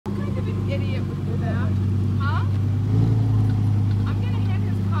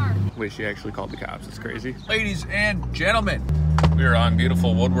wish he actually called the cops. It's crazy. Ladies and gentlemen, we are on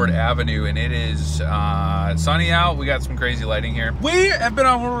beautiful Woodward Avenue, and it is sunny out. We got some crazy lighting here. We have been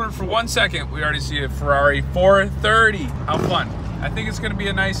on Woodward for 1 second. We already see a Ferrari 430. How fun. I think it's gonna be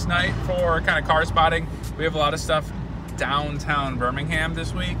a nice night for kind of car spotting. We have a lot of stuff downtown Birmingham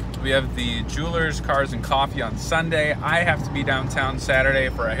this week. We have the Jewelers, Cars and Coffee on Sunday. I have to be downtown Saturday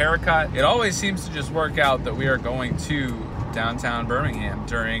for a haircut. It always seems to just work out that we are going to downtown Birmingham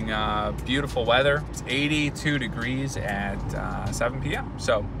during beautiful weather. It's 82 degrees at 7 p.m.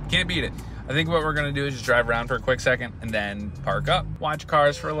 So can't beat it. I think what we're gonna do is just drive around for a quick second and then park up, watch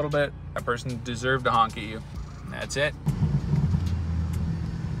cars for a little bit. That person deserved to honk at you. And that's it.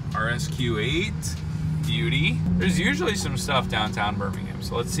 RSQ8. Beauty. There's usually some stuff downtown Birmingham,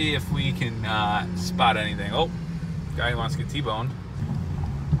 so let's see if we can spot anything. Oh, guy who wants to get T-boned.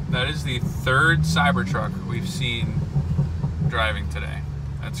 That is the third Cybertruck we've seen driving today.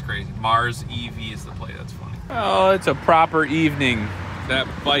 That's crazy. Mars EV is the plate. That's funny. Oh, it's a proper evening. That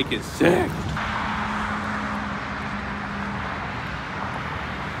bike is sick.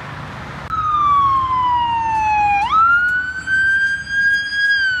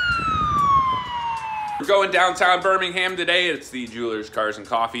 We're going downtown Birmingham today. It's the Jewelers, Cars and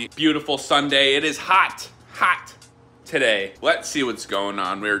Coffee. Beautiful Sunday. It is hot today. Let's see what's going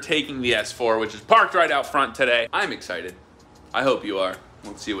on. We're taking the S4, which is parked right out front today. I'm excited. I hope you are.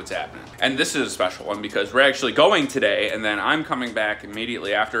 Let's see what's happening. And this is a special one because we're actually going today, and then I'm coming back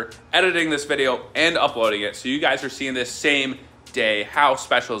immediately after editing this video and uploading it. So you guys are seeing this same day. How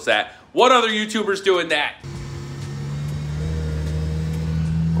special is that? What other YouTubers doing that?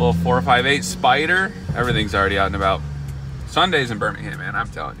 Little 458 Spider. Everything's already out and about. Sundays in Birmingham, man, I'm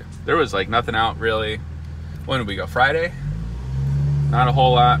telling you. There was like nothing out really. When did we go? Friday? Not a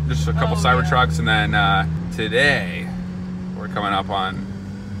whole lot, just a couple Cybertrucks, and then today we're coming up on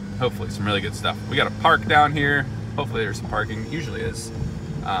hopefully some really good stuff. We got a park down here. Hopefully there's some parking. Usually is.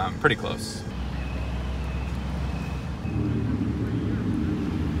 Pretty close.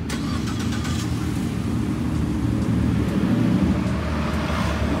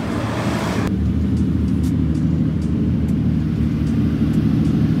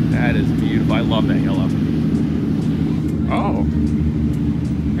 That is beautiful. I love that yellow. Oh,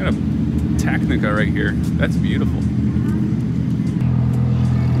 got a Technica right here. That's beautiful.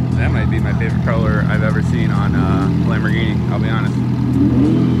 That might be my favorite color I've ever seen on Lamborghini, I'll be honest.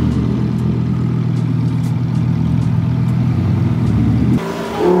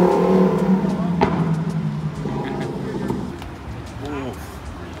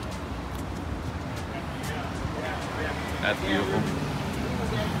 That's beautiful.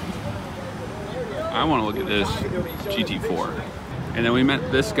 I want to look at this GT4. And then we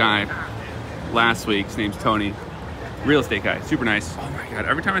met this guy last week. His name's Tony. Real estate guy. Super nice. Oh my God.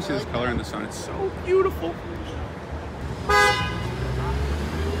 Every time I see this color in the sun, it's so beautiful.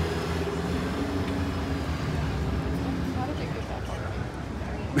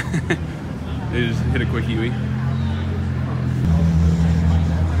 They just hit a quick Huey.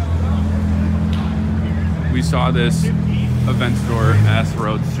 We saw this event store S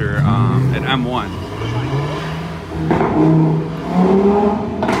Roadster at M1.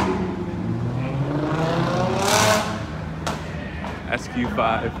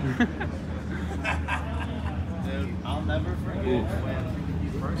 SQ5. Dude, I'll never forget when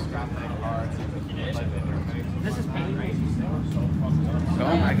you first got that car. This is paint, right?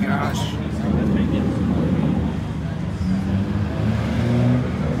 Oh my gosh.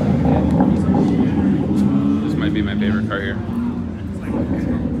 This might be my favorite car here.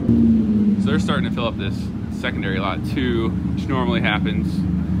 So they're starting to fill up this secondary lot too, which normally happens.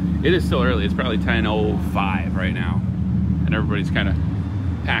 It is still early. It's probably 10:05 right now. And everybody's kind of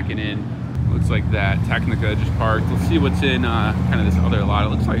packing in. Looks like that Technica just parked. Let's see what's in kind of this other lot. It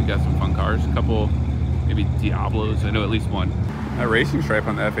looks like you got some fun cars. A couple, maybe Diablos. I know at least one. That racing stripe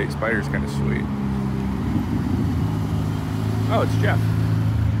on the F8 Spider is kind of sweet. Oh, it's Jeff.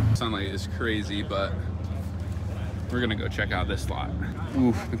 Sunlight is crazy, but we're gonna go check out this lot.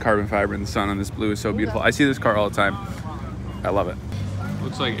 Ooh, the carbon fiber in the sun on this blue is so beautiful. I see this car all the time. I love it.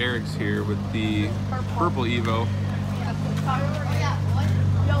 Looks like Eric's here with the purple Evo.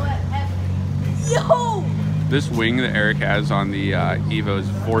 Yo! This wing that Eric has on the Evo is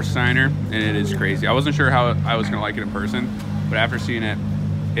Forsteiner, and it is crazy. I wasn't sure how I was gonna like it in person, but after seeing it,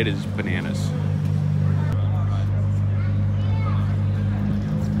 it is bananas.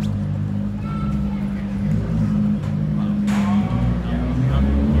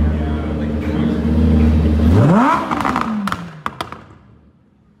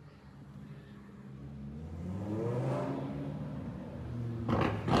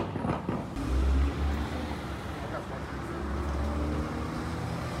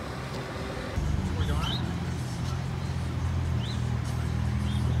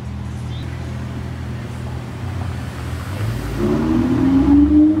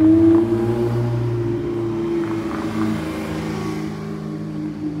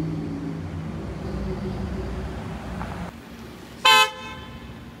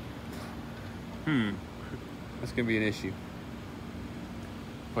 That's gonna be an issue.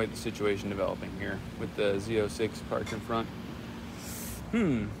 Quite the situation developing here with the Z06 parked in front.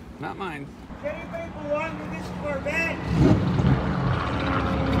 Not mine. Anybody belong to this Corvette?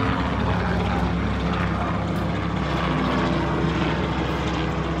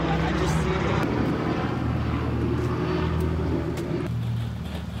 I just see it.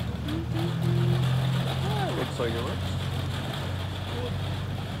 Looks like it works.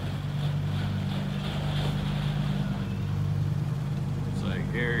 Looks like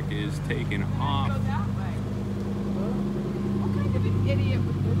Eric is taking off. Go that way. What kind of an idiot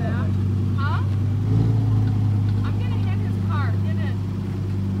would do that? Huh? I'm gonna hit his car. Hit it.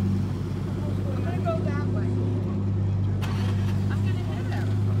 I'm gonna go that way. I'm gonna hit him.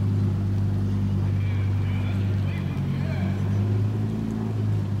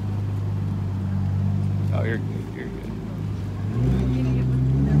 Oh, you're good. You're good. Idiot would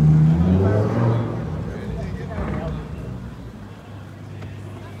do that.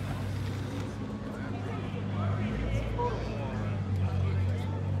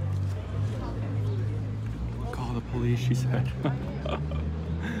 Call the police, she said. Oh,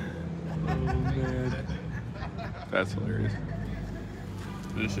 man. That's hilarious.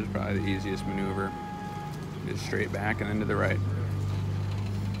 This is probably the easiest maneuver. Just straight back and then to the right.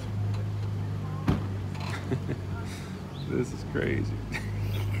 This is crazy.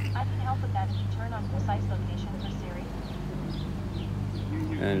 I can help with that if you turn on precise location for Siri.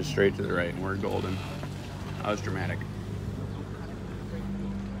 And straight to the right, and we're golden. That was dramatic.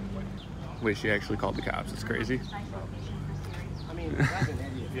 Wait, she actually called the cops. It's crazy. Precise location for Siri. I mean, that's an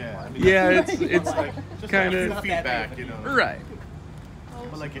idiot. Yeah, I mean, Yeah, it's like kind just of feedback, you know. right.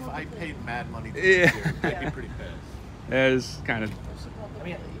 But like if I paid mad money to Yeah. be here, I'd be pretty pissed. That is kind of I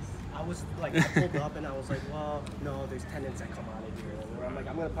mean, I was like, I pulled up and I was like, well, no, there's tenants that come out of here. And I'm like,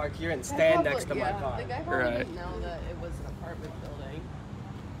 I'm gonna park here and stand next to my car. The guy probably Right. didn't know that it was an apartment building.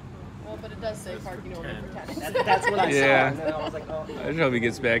 Well, but it does say parking only for tenants. That's what I Yeah. saw. And then I was like, oh. I just hope he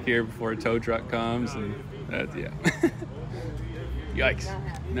gets back here before a tow truck comes, and that, yeah. Yikes.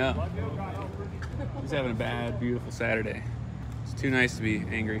 No. He's having a bad, beautiful Saturday. It's too nice to be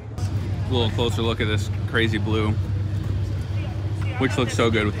angry. A little closer look at this crazy blue, which looks so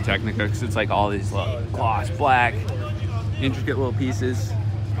good with the Technica, because it's like all these little gloss black, intricate little pieces.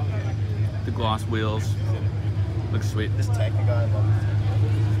 The gloss wheels. Looks sweet. This Technica, I love it.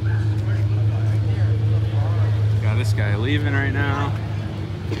 Got this guy leaving right now.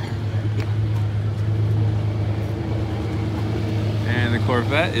 And the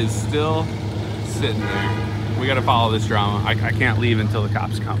Corvette is still sitting there. We gotta follow this drama. I can't leave until the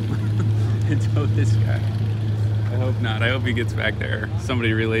cops come. Until this guy. I hope not. I hope he gets back there.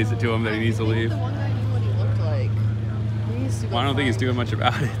 Somebody relays it to him that he needs to leave. The one guy knew what he looked like. He needs to go Well, I don't think he's find- doing much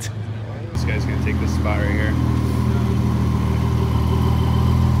about it. This guy's gonna take this spot right here.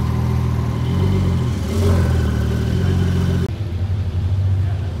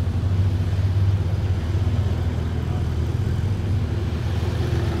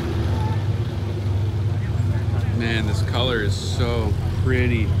 Man, this color is so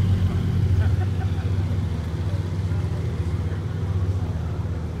pretty.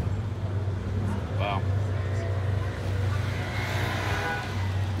 Wow.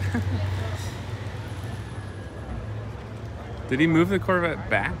 Did he move the Corvette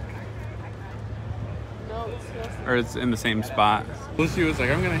back? No, it's supposed to. Or it's in the same spot? Lucy was like,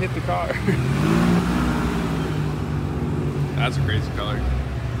 I'm gonna hit the car. That's a crazy color.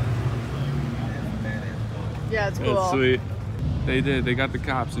 Yeah, it's cool. That's sweet. They did. They got the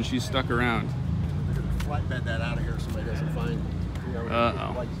cops, and she's stuck around. Flatbed that out of here so somebody doesn't find. You know,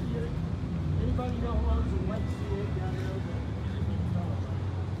 Uh-oh. like, see it. Anybody know who owns a white C8 down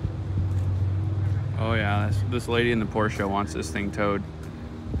there? Oh yeah, this lady in the Porsche wants this thing towed.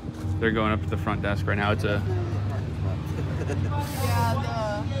 They're going up to the front desk right now. It's a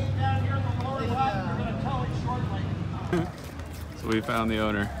so we found the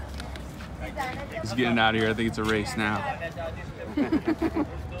owner. He's getting out of here. I think it's a race now.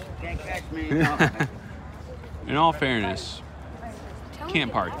 In all fairness,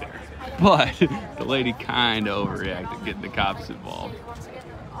 can't park there. But the lady kind of overreacted getting the cops involved.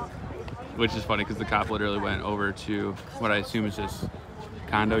 Which is funny because the cop literally went over to what I assume is this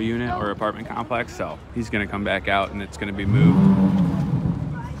condo unit or apartment complex. So he's going to come back out and it's going to be moved.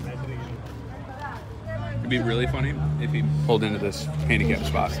 It'd be really funny if he pulled into this handicap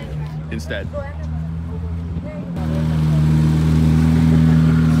spot instead.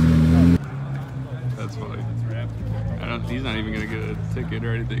 That's funny. He's not even going to get a ticket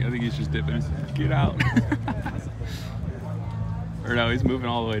or anything. I think he's just dipping. Get out. Or no, he's moving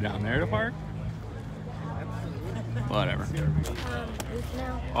all the way down there to park. Whatever.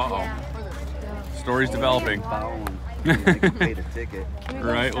 Now? Uh-oh. Yeah. Story's developing. Follow him. I can pay the ticket.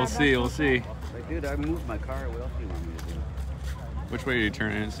 Right, we'll see, we'll see. Like, dude, I moved my car. What else do you want me to do? Which way do you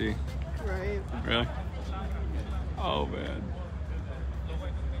turn in and see? Right. Really? Oh, man.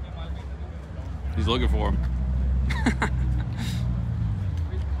 He's looking for him.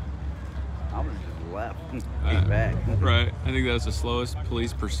 I was just left. Came back. Right. I think that was the slowest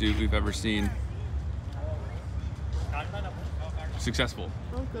police pursuit we've ever seen. Successful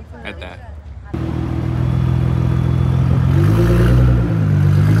Oh, good for at him. that.